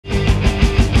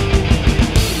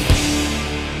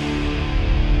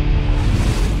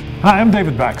Hi, I'm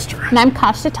David Baxter. And I'm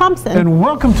Kasha Thompson. And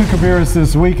welcome to Cabarrus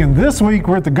This Week. And this week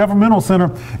we're at the Governmental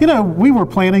Center. You know, we were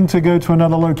planning to go to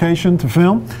another location to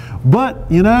film, but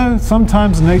you know,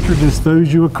 sometimes nature just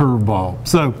throws you a curveball.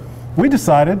 So we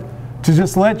decided to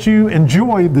just let you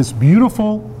enjoy this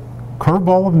beautiful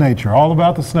curveball of nature, all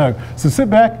about the snow. So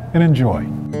sit back and enjoy.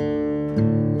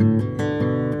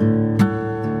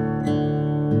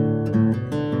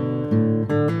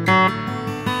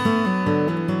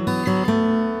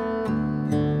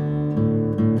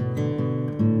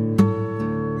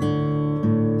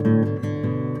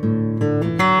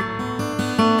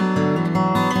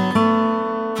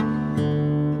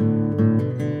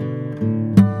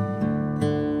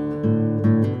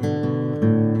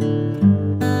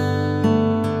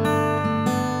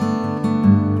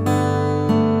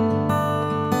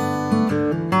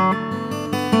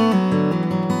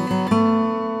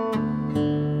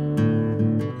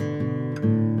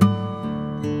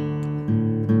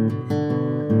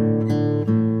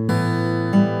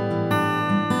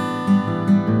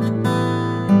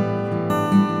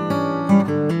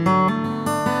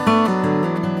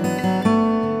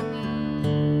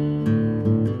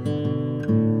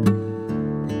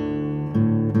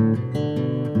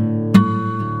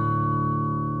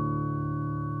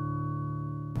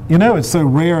 You know, it's so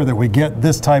rare that we get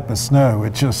this type of snow.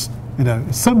 It's just, you know,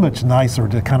 it's so much nicer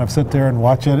to kind of sit there and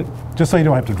watch it, just so you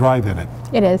don't have to drive in it.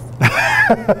 It is.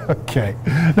 Okay.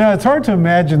 Now, it's hard to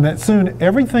imagine that soon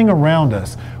everything around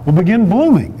us will begin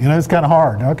blooming. You know, it's kind of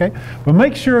hard, okay? But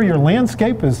make sure your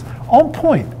landscape is on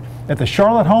point at the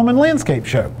Charlotte Home and Landscape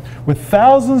Show. With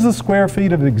thousands of square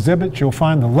feet of exhibits, you'll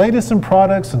find the latest in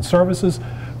products and services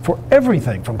for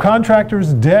everything from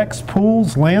contractors, decks,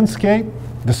 pools, landscape,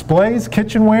 displays,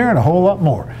 kitchenware, and a whole lot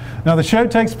more. Now, the show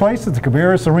takes place at the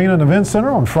Cabarrus Arena and Event Center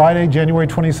on Friday, January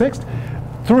 26th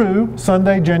through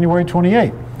Sunday, January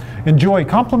 28th. Enjoy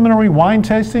complimentary wine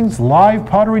tastings, live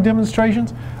pottery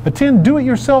demonstrations, attend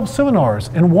do-it-yourself seminars,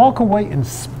 and walk away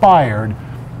inspired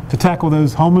to tackle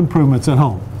those home improvements at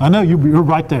home. I know you're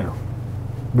right there.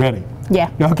 Ready?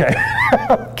 Yeah. Okay.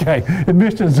 Okay.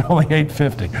 Admission is only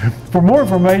 $8.50. For more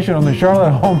information on the Charlotte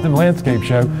Home and Landscape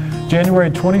Show, January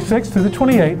 26th through the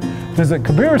 28th, visit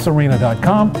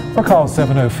cabarrusarena.com or call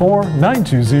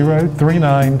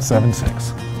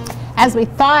 704-920-3976. As we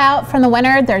thaw out from the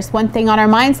winter, there's one thing on our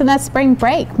minds, and that's spring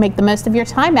break. Make the most of your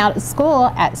time out at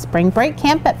school at Spring Break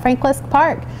Camp at Franklin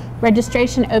Park.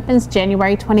 Registration opens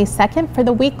January 22nd for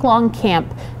the week-long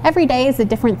camp. Every day is a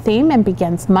different theme and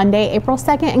begins Monday, April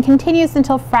 2nd and continues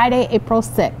until Friday, April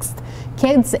 6th.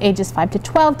 Kids ages 5 to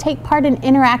 12 take part in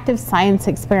interactive science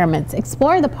experiments,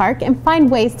 explore the park, and find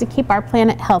ways to keep our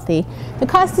planet healthy. The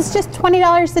cost is just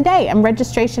 $20 a day, and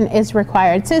registration is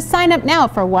required, so sign up now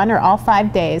for one or all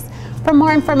 5 days. For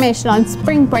more information on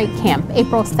Spring Break Camp,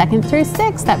 April 2nd through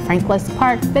 6th at Franklin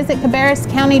Park, visit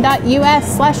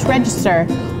cabarruscounty.us/register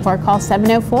or call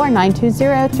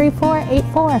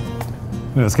 704-920-3484. You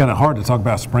know, it's kind of hard to talk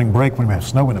about spring break when we have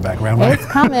snow in the background, right? It's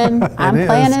coming. I'm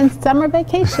planning summer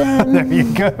vacation. There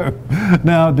you go.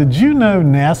 Now, did you know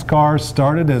NASCAR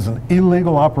started as an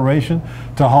illegal operation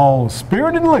to haul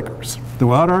spirited liquors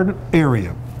throughout our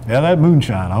area? Yeah, that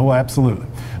moonshine. Oh, absolutely.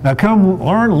 Now, come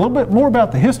learn a little bit more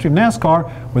about the history of NASCAR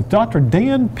with Dr.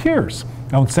 Dan Pierce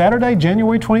on Saturday,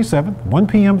 January 27th, 1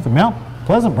 p.m. at the Mount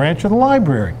Pleasant branch of the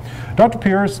library. Dr.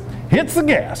 Pierce hits the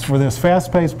gas for this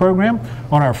fast-paced program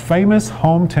on our famous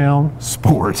hometown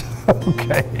sport.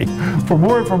 Okay. For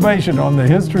more information on the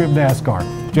history of NASCAR,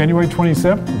 January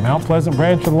 27th, Mount Pleasant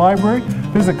branch of the library,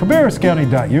 visit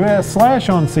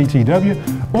cabarruscounty.us/on CTW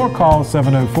or call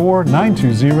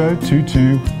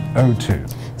 704-920-2202.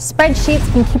 Spreadsheets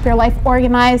can keep your life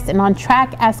organized and on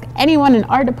track. Ask anyone in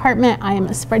our department. I am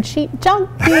a spreadsheet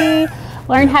junkie.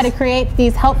 Learn how to create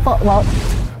these helpful,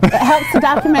 it helps to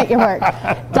document your work.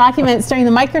 Documents during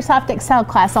the Microsoft Excel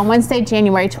class on Wednesday,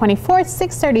 January 24th,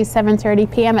 6:30 to 7:30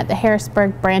 p.m. at the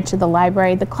Harrisburg branch of the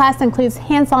library. The class includes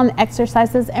hands-on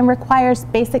exercises and requires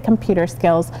basic computer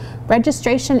skills.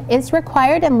 Registration is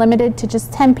required and limited to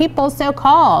just 10 people, so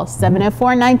call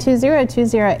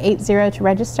 704-920-2080 to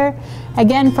register.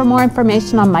 Again, for more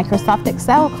information on Microsoft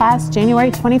Excel class, January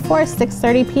 24th,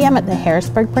 6:30 p.m. at the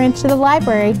Harrisburg branch of the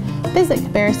library, visit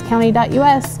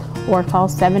cabarruscounty.us or call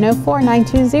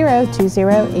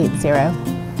 704-920-2080.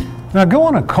 Now go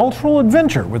on a cultural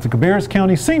adventure with the Cabarrus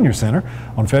County Senior Center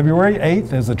on February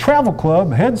 8th as the travel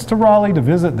club heads to Raleigh to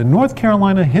visit the North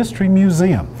Carolina History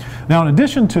Museum. Now, in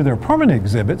addition to their permanent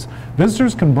exhibits,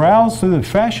 visitors can browse through the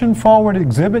fashion-forward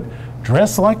exhibit,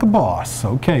 Dress Like a Boss.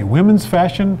 Okay, women's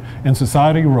fashion and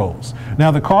society roles. Now,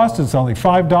 the cost is only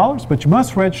 $5, but you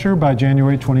must register by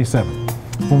January 27th.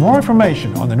 For more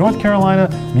information on the North Carolina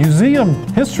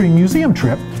History Museum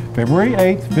trip, February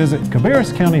 8th, visit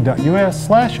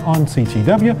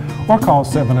cabarruscounty.us/on-CTW or call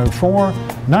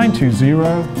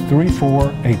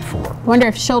 704-920-3484. I wonder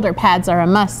if shoulder pads are a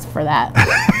must for that.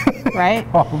 Right?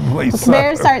 Probably The so.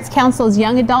 Cabarrus Arts Council's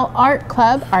Young Adult Art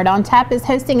Club, Art on Tap, is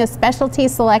hosting a specialty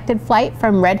selected flight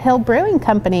from Red Hill Brewing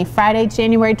Company Friday,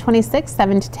 January 26,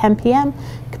 7 to 10 p.m.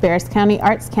 Cabarrus County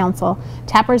Arts Council.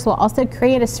 Tappers will also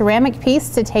create a ceramic piece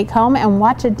to take home and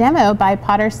watch a demo by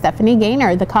potter Stephanie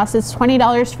Gaynor. The cost is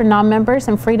 $20 for non-members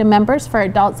and free to members for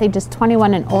adults ages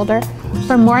 21 and older.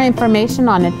 For more information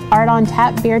on Art on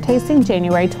Tap beer tasting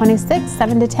January 26,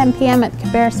 7 to 10 p.m. at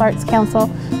Cabarrus Arts Council,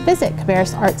 visit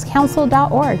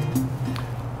cabarrusartscouncil.org.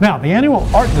 Now, the annual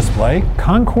art display,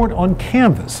 Concord on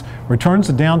Canvas, returns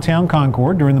to downtown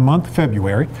Concord during the month of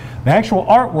February. The actual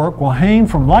artwork will hang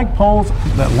from light poles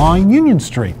that line Union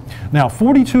Street. Now,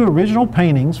 42 original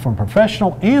paintings from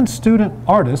professional and student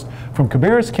artists from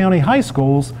Cabarrus County high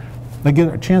schools, they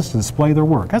get a chance to display their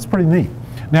work. That's pretty neat.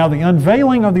 Now, the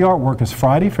unveiling of the artwork is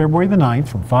Friday, February the 9th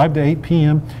from 5 to 8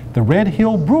 p.m. at the Red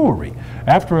Hill Brewery.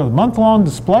 After a month-long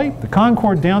display, the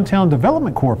Concord Downtown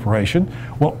Development Corporation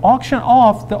will auction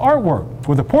off the artwork,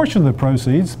 with a portion of the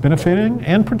proceeds benefiting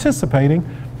and participating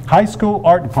high school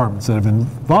art departments that have been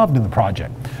involved in the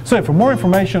project. So for more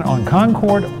information on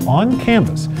Concord on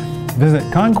Canvas, visit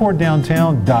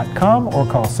concorddowntown.com or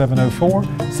call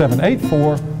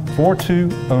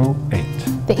 704-784-4208.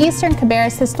 The Eastern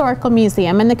Cabarrus Historical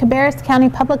Museum and the Cabarrus County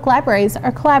Public Libraries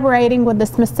are collaborating with the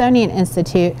Smithsonian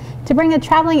Institute to bring a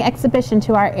traveling exhibition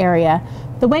to our area.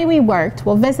 The Way We Worked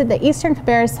will visit the Eastern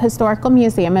Cabarrus Historical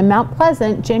Museum in Mount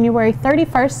Pleasant January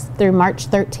 31st through March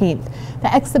 13th.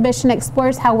 The exhibition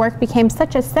explores how work became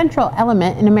such a central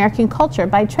element in American culture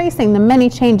by tracing the many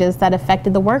changes that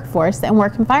affected the workforce and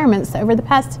work environments over the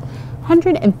past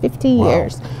 150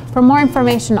 years. For more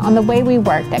information on the Way We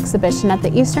Worked exhibition at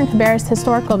the Eastern Cabarrus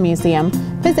Historical Museum,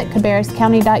 visit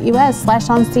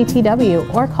cabarruscounty.us/on-CTW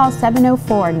or call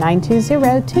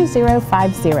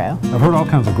 704-920-2050. I've heard all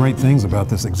kinds of great things about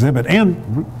this exhibit,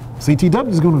 and CTW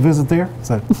is going to visit there,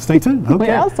 so stay tuned. Okay.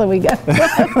 Where else will we go?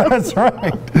 That's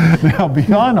right. Now,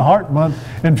 beyond Heart Month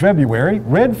in February,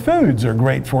 red foods are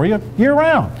great for you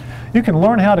year-round. You can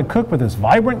learn how to cook with this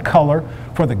vibrant color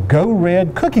for the Go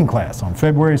Red cooking class on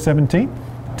February 17th,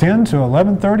 10 to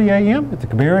 11:30 a.m. at the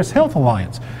Cabarrus Health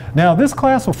Alliance. Now, this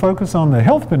class will focus on the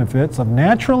health benefits of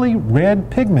naturally red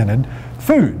pigmented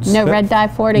foods. No red dye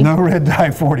 40. No red dye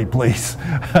 40, please.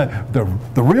 The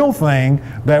real thing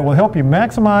that will help you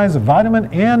maximize the vitamin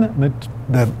and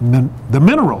the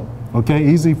mineral. Okay,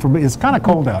 easy for me. It's kind of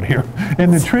cold out here.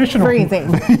 And nutritional. Freezing.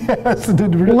 Yes.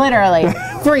 Literally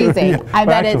freezing. Yeah, I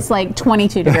bet actually, it's like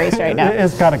 22 degrees right now.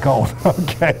 It's kind of cold.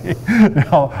 Okay.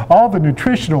 Now, all the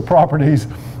nutritional properties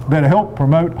that help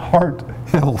promote heart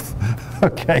health.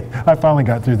 Okay, I finally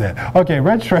got through that. Okay,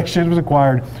 registration is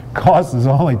required. Cost is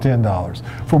only $10.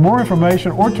 For more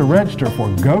information or to register for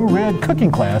Go Red cooking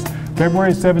class,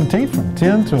 February 17th from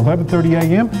 10 to 11:30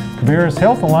 a.m., Cabarrus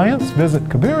Health Alliance, visit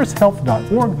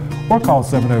cabarrushealth.org or call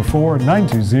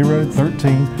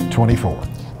 704-920-1324.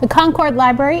 The Concord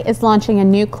Library is launching a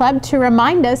new club to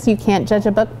remind us you can't judge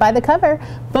a book by the cover.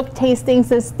 Book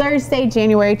tastings is Thursday,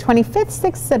 January 25th,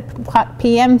 6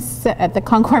 p.m. at the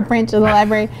Concord branch of the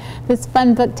library. This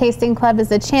fun book tasting club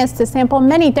is a chance to sample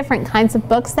many different kinds of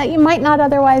books that you might not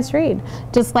otherwise read.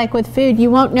 Just like with food, you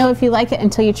won't know if you like it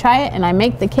until you try it, and I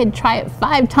make the kid try it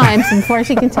 5 times before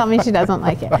she can tell me she doesn't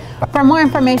like it. For more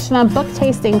information on Book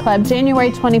Tasting Club, January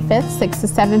 25th, 6 to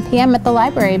 7 p.m. at the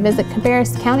library, visit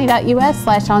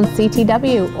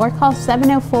cabarruscounty.us/on-CTW or call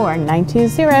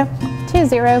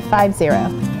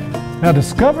 704-920-2050. Now,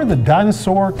 Discover the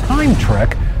Dinosaur Time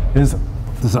Trek is an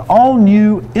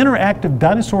all-new interactive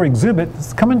dinosaur exhibit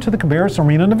that's coming to the Cabarrus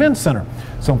Arena and Event Center.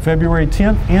 So on February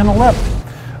 10th and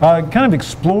 11th. Kind of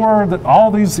explore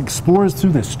all these explorers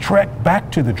through this trek back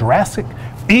to the Jurassic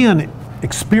and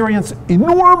experience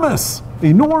enormous,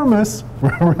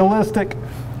 realistic,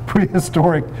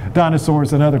 prehistoric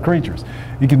dinosaurs and other creatures.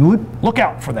 You can look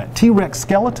out for that T-Rex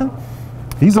skeleton.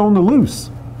 He's on the loose.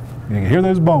 You can hear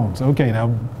those bones. Okay,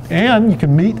 now, and you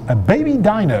can meet a baby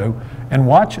dino and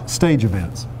watch stage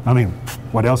events. I mean,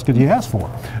 what else could you ask for?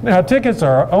 Now, tickets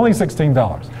are only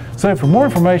 $16. So for more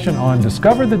information on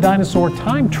Discover the Dinosaur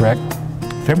Time Trek,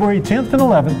 February 10th and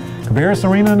 11th, Cabarrus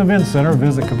Arena and Event Center,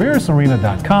 visit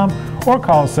cabarrusarena.com or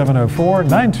call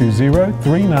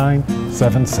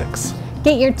 704-920-3976.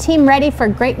 Get your team ready for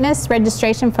greatness.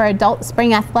 Registration for adult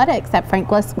spring athletics at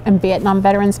Franklin and Vietnam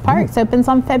Veterans Parks opens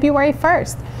on February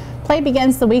 1st. Play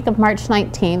begins the week of March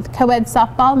 19th. Co-ed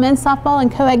softball, men's softball,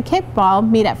 and co-ed kickball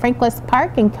meet at Franklin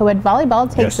Park, and co-ed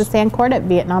volleyball takes the sand court at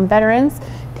Vietnam Veterans.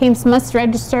 Teams must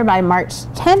register by March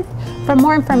 10th. For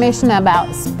more information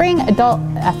about spring adult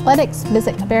athletics,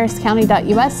 visit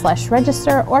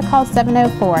cabarruscounty.us/register or call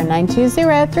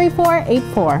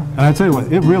 704-920-3484. And I tell you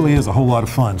what, it really is a whole lot of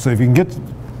fun. So if you can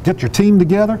get your team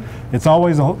together, it's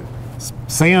always a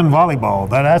sand volleyball.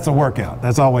 That's a workout.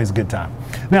 That's always a good time.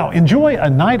 Now, enjoy a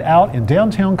night out in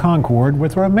downtown Concord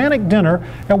with a romantic dinner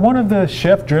at one of the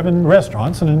chef-driven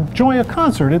restaurants and enjoy a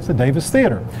concert at the Davis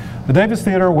Theater. The Davis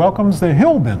Theater welcomes the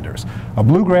Hillbenders, a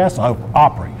bluegrass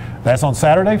opry. That's on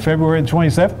Saturday, February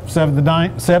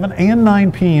 27th, 7 and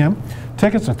 9 p.m.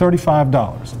 Tickets are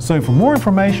 $35. So for more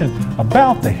information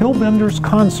about the Hillbenders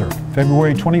concert,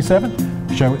 February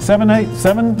 27th, show at 7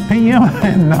 p.m.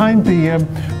 and 9 p.m.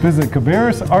 Visit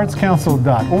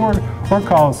cabarrusartscouncil.org or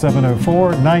call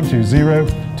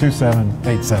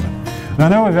 704-920-2787. Now, I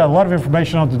know we've got a lot of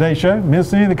information on today's show.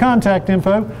 Miss any of the contact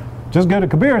info, just go to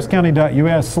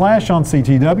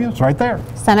cabarruscounty.us/on-CTW. It's right there.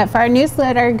 Sign up for our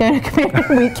newsletter. Go to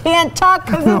Cabarrus. We can't talk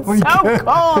because it's so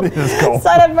cold. It is cold.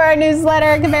 Sign up for our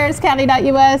newsletter,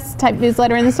 cabarruscounty.us. Type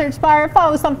newsletter in the search bar.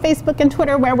 Follow us on Facebook and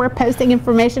Twitter where we're posting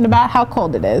information about how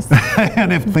cold it is.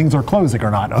 And if things are closing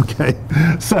or not, okay.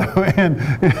 So, and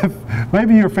if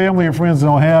maybe your family or friends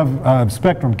don't have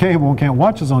Spectrum Cable and can't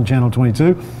watch us on Channel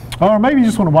 22, or maybe you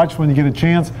just want to watch when you get a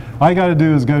chance, all you got to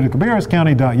do is go to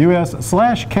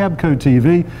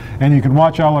cabarruscounty.us/CabcoTV, and you can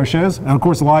watch all our shows. And of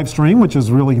course, the live stream, which is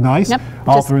really nice,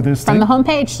 all just through this from thing. the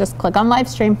homepage, just click on live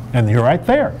stream. And you're right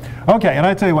there. Okay, and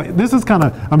I tell you what, this is kind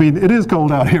of, I mean, it is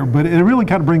cold out here, but it really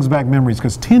kind of brings back memories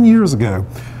because 10 years ago,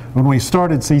 when we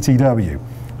started CTW,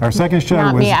 our second show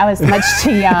Not was... me, I was much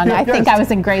too young. I think I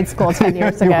was in grade school 10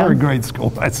 years ago. You were in grade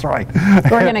school, that's right.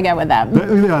 We're going to go with that.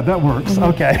 Yeah, that works,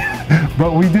 okay.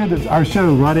 But we did our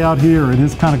show right out here, and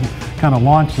it's kind of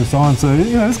launched us on, so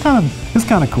you know, it's kind of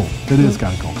cool. It is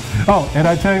kind of cool. Oh, and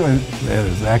I tell you,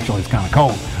 it's kind of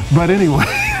cold. But anyway,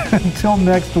 until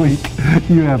next week,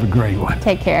 you have a great one.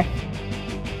 Take care.